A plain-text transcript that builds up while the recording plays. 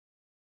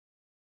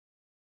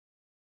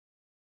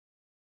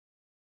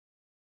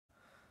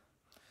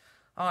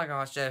Hi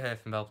guys, Joe here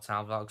from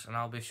Belper Vlogs, and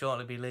I'll be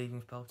shortly be leaving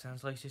for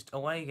Belper's latest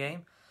away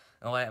game,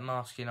 away at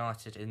Marske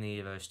United in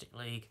the Eurostic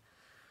League.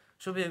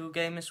 Should be a good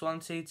game this one.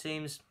 Two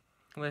teams,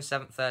 we're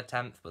 7th, 3rd,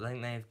 10th, but I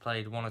think they've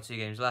played 1 or 2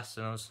 games less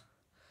than us.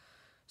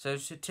 So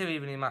 2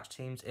 evenly matched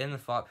teams in the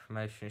fight for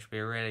promotion. It should be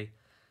a really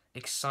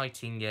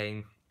exciting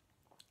game.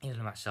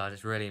 Evenly matched side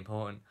is really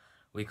important.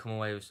 We come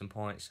away with some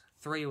points.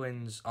 3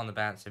 wins on the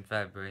bounce in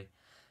February.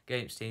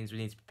 Against teams we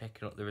need to be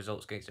picking up the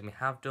results against them we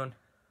have done.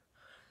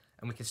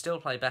 And we can still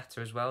play better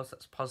as well, so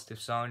that's a positive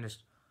sign.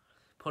 Just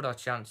put our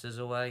chances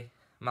away.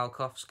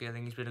 Malkowski, I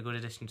think he's been a good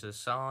addition to the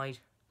side.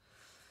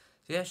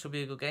 So yeah, it should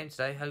be a good game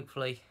today.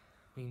 Hopefully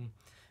we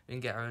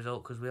can get a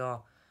result, because we're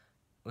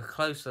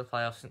close to the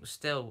playoffs. I think we're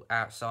still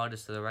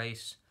outsiders to the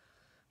race,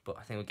 but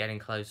I think we're getting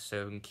close,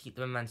 so we can keep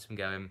the momentum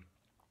going.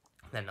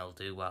 Then they'll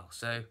do well.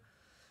 So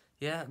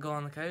yeah, go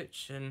on the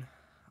coach, and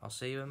I'll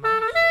see you in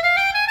March.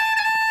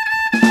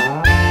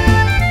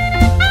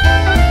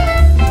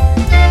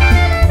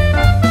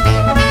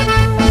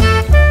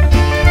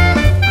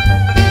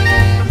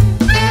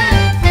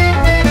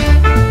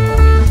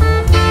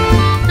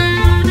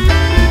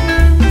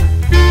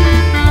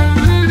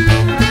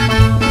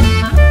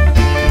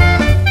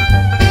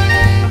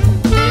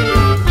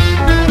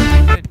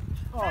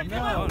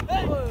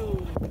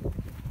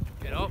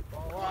 Get up.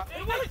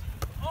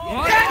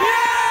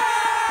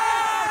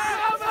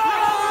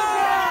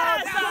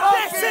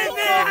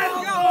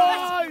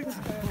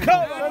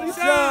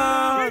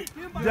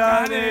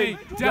 Daddy,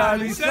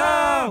 Daddy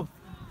South!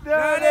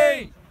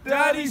 Daddy,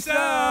 Daddy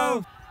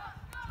South!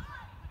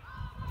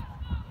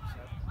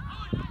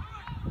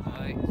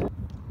 Right.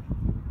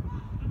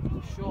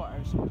 Short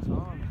house on his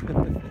arm. That's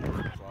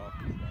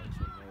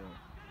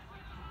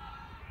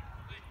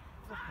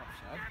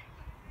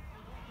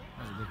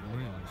a good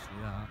one,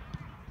 actually, that.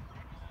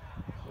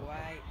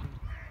 Wait.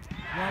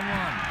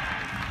 1-1.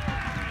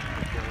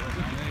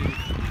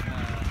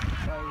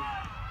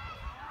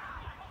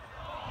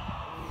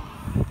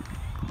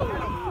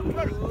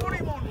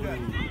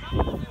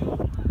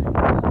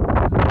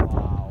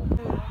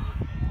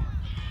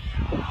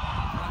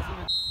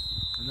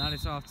 And that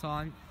is half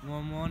time,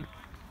 1-1.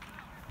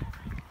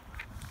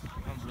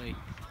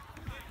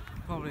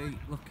 Probably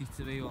lucky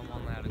to be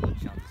 1-1. They had a good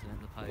chance at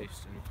the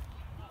post, and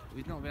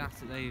we've not been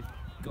at it. They've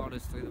got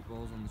us through the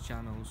balls on the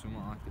channels from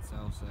what I could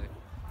tell, so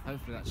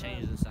hopefully that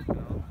changes in the second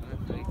half, and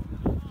hopefully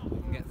we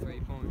can get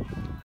 3 points.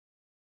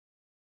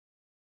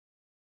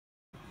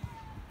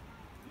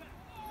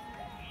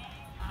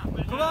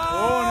 Come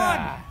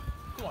on!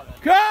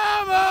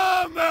 Come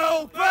on,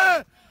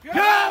 Belper!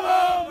 Come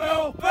on,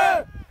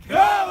 Belper!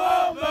 Come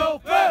on,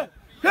 Belper!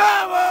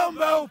 Come on,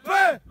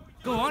 Belper!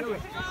 Go on!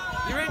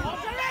 You're in!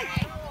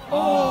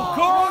 Oh,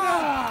 corner!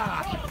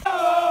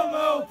 Come on,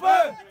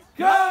 Belper!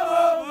 Come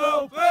on,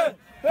 Belper!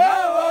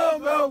 Come on,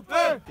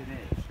 Belper!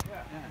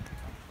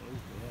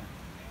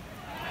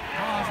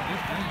 Oh, that's a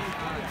good finish.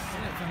 It's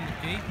slipped from the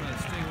keeper.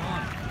 It's 2-1.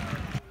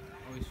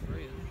 Oh, he's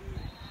free, isn't he?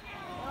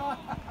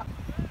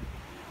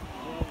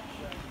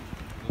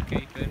 Good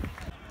keeping.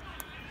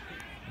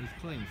 He's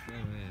clean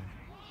through here.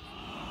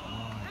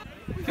 Oh.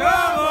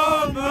 Come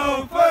on,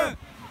 Belper!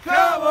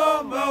 Come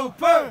on,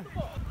 Belper!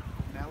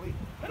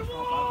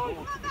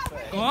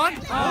 Go on!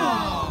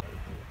 Oh!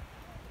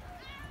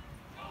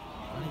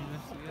 He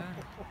missed it again.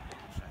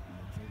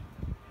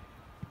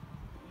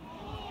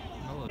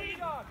 Oh, look.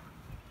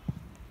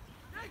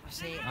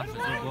 That's a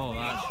good ball,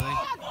 actually.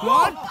 Go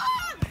on!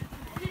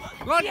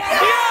 Go on!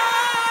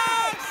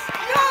 Yes!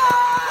 Yes!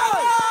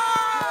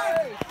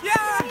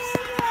 Yes!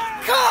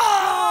 Come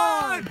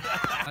on!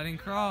 I didn't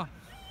cross.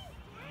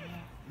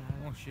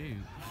 Oh,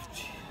 shoot.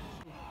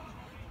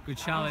 Good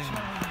challenge.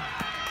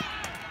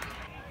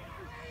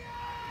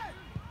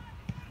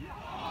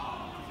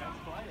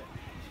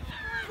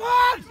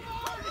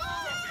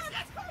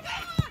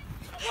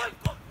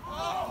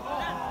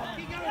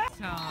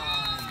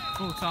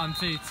 Full-time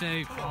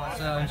 2-2.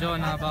 So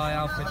enjoying that by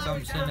Alfred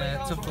Thompson.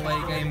 Tough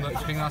away game, but do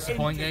you think that's a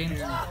point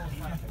gained?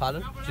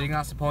 Pardon? Do you think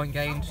that's a point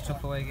gained?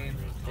 Tough away game?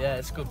 Yeah,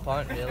 it's a good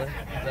point, really.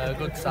 They're a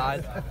good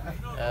side.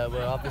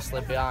 We're obviously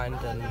behind,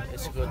 and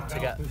it's good to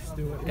get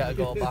a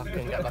goal back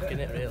and get back in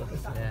it, really.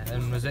 Yeah.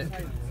 And was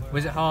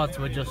it hard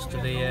to adjust to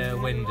the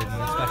wind,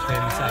 and especially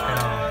in the second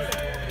half?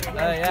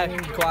 Yeah,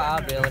 quite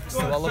hard, really, because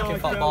they were looking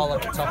for the ball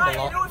at the top a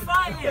lot.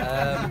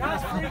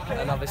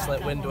 And obviously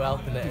wind were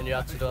helping it, and you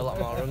had to do a lot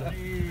more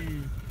running.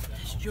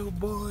 Your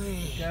boy.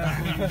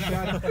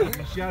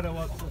 Shadow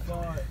wants to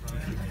fight.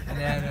 And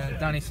then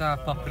Danny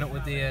South popping up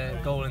with the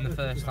goal in the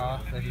first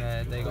half, and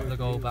they got the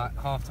goal back.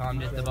 Half time,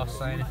 did the boss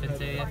say anything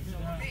to you?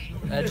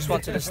 I just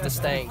wanted us to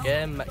stay in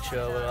game, make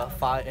sure we were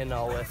fighting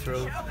all the way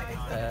through,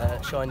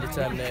 showing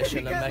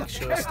determination, and make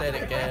sure we stayed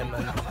in game.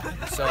 And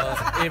so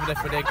even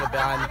if we did go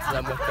behind,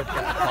 then we could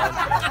get a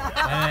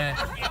point.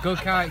 Good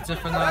character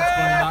from that,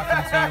 coming back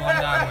from 2-1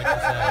 down, would you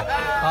say?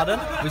 Pardon?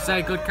 We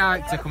say good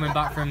character coming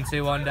back from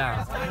 2-1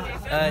 down.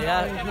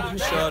 Yeah,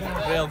 showed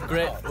real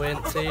grit,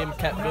 winning team,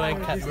 kept going,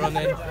 kept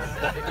running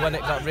when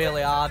it got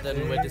really hard,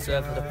 and we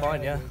deserved the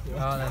point, yeah.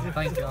 Alright then,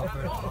 thank you,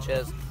 Alfred.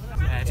 Cheers.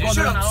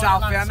 Shut up,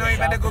 Southie. I know you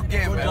made a good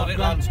game.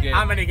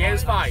 How many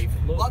games?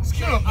 5?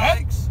 Landscape,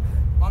 Alex.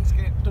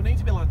 Landscape. Don't need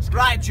to be landscape.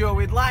 Right, Joe,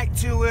 we'd like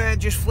to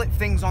just flip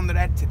things on their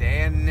head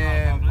today, and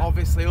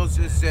obviously us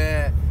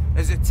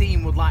as a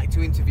team would like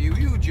to interview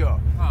you, Joe.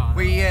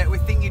 We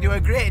think you do a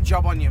great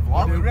job on your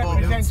vlog. We're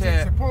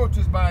representing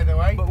supporters, by the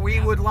way. But we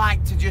would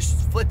like to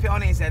just flip it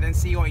on its head and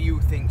see what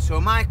you think.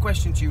 So my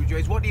question to you, Joe,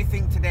 is what do you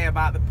think today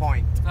about the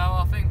point? Well,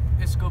 I think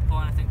it's a good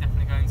point. I think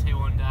definitely going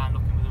 2-1 down,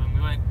 looking with the win.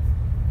 We weren't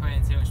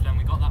creating too much then.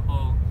 We got that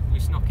ball, we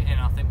snuck it in,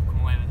 and I think we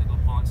come away with a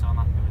good point, so I'm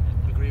happy with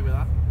it. Agree with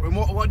that. And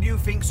what do you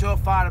think so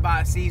far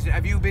about the season?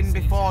 Have you been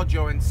before,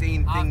 Joe, and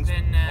seen things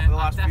over the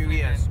last few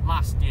years?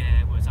 Last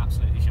year was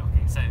absolutely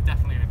shocking, so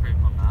definitely an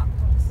improvement on that.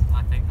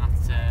 I think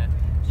that,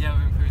 yeah,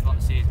 we've improved a lot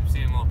this season. We've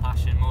seen more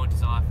passion, more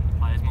desire from the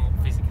players, more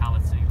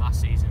physicality.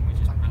 Last season we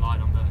just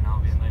relied on Burton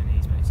Albion and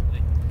Leonese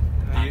basically.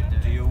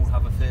 Do you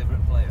have a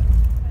favourite player?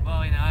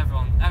 Well, you know,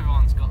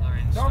 everyone's got their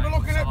own. Don't be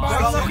looking at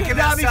Don't look at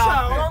Danny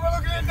South. Don't be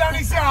looking at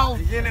Danny South.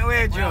 You're getting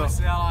away, Joe.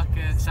 Obviously, I like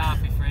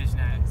Southie for his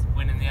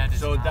winning the headers.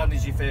 So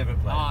Danny's your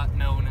favourite player? I like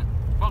Milner.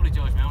 Probably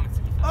George Milner,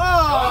 to be fair.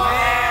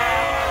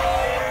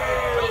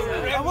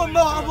 And one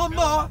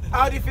more.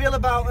 How do you feel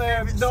about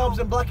Norbs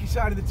and Blackie's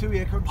side of the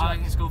 2-year contract? I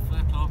think it's good for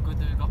the club, good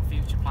that we've got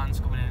future plans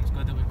coming in, it's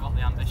good that we've got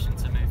the ambition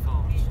to move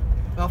forward.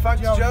 Well,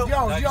 thanks, Joe.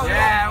 Yeah,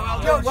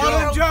 well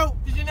done, Joe.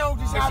 Did you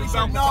notice how he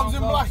said Norbs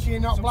and Blackie,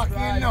 not Blackie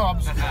and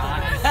Norbs?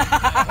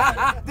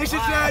 This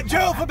is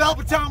Joe for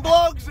Belper Town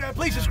Blogs.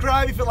 Please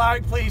subscribe if you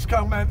like. Please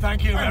comment.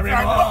 Thank you very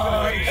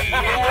much.